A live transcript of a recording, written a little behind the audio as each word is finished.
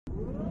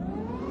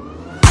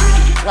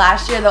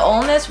Last year, the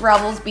Ole Miss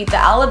Rebels beat the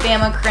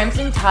Alabama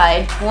Crimson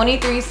Tide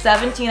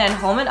 23-17 at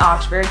home in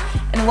Oxford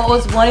in what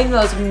was one of the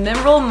most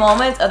memorable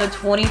moments of the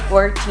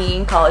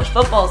 2014 college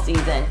football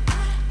season.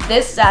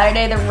 This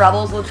Saturday, the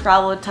Rebels will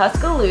travel to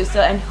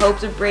Tuscaloosa in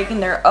hopes of breaking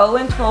their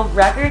 0-12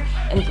 record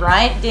in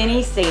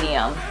Bryant-Denny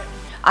Stadium.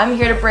 I'm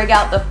here to break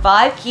out the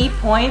 5 key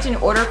points in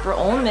order for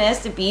Ole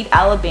Miss to beat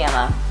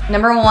Alabama.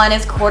 Number 1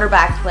 is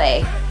quarterback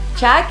play.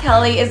 Chad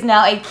Kelly is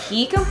now a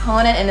key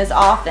component in this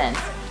offense.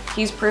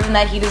 He's proven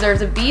that he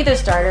deserves to be the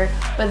starter,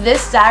 but this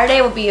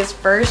Saturday will be his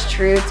first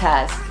true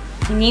test.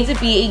 He needs to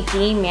be a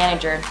game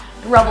manager.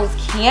 The Rebels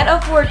can't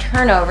afford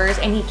turnovers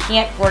and he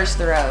can't force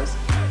throws.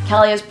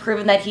 Kelly has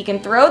proven that he can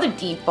throw the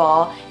deep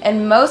ball,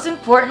 and most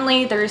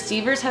importantly, the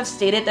receivers have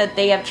stated that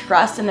they have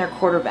trust in their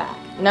quarterback.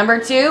 Number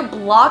 2,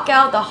 block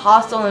out the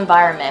hostile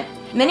environment.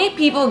 Many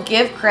people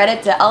give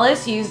credit to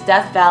LSU's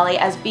Death Valley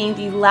as being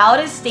the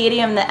loudest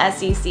stadium in the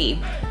SEC.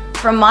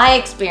 From my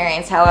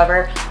experience,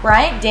 however,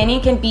 Bryant-Denny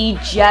can be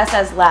just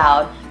as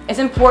loud. It's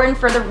important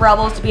for the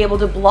Rebels to be able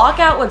to block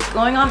out what's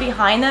going on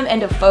behind them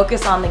and to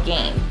focus on the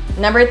game.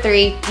 Number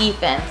 3,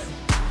 defense.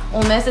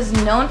 Ole Miss is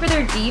known for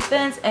their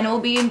defense and it will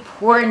be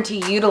important to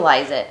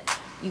utilize it.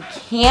 You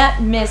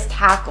can't miss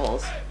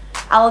tackles.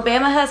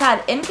 Alabama has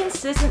had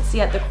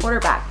inconsistency at the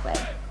quarterback play.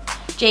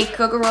 Jake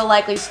Cooker will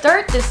likely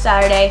start this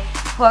Saturday,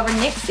 however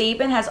Nick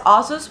Saban has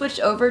also switched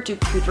over to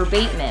Cooper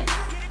Bateman.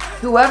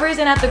 Whoever is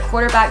in at the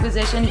quarterback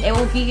position, it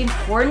will be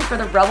important for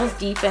the Rebels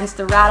defense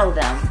to rattle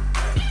them.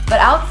 But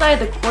outside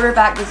the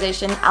quarterback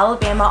position,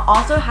 Alabama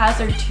also has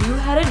their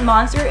two-headed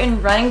monster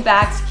in running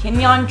backs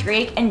Kenyon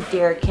Drake and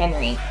Derrick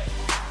Henry.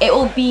 It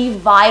will be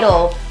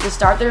vital to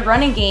start their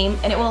running game,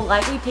 and it will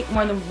likely take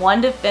more than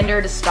one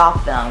defender to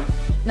stop them.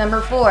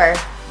 Number 4,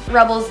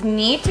 Rebels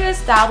need to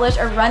establish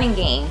a running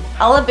game.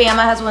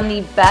 Alabama has one of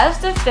the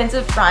best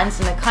defensive fronts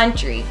in the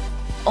country.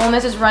 Ole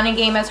Miss's running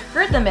game has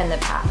hurt them in the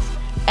past,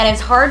 and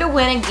it's hard to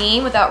win a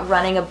game without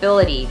running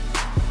ability.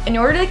 In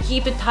order to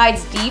keep the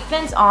Tide's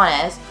defense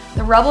honest,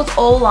 the Rebels'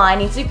 O-line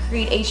needs to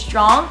create a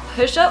strong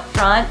push-up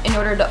front in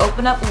order to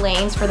open up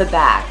lanes for the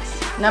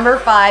backs. Number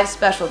 5,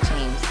 special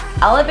teams.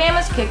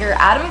 Alabama's kicker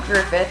Adam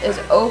Griffith is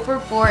 0 for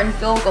 4 in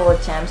field goal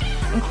attempts,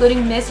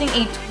 including missing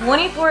a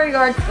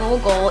 24-yard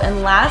field goal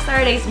in last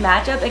Saturday's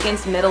matchup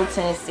against Middle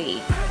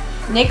Tennessee.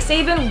 Nick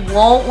Saban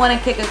won't want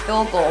to kick a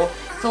field goal,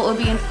 so it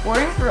will be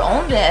important for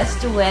Ole Miss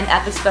to win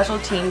at the special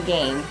team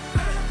game.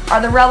 Are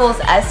the Rebels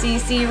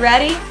SEC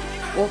ready?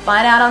 We'll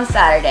find out on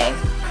Saturday.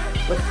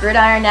 With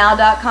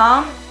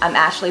GridironNow.com, I'm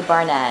Ashley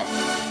Barnett.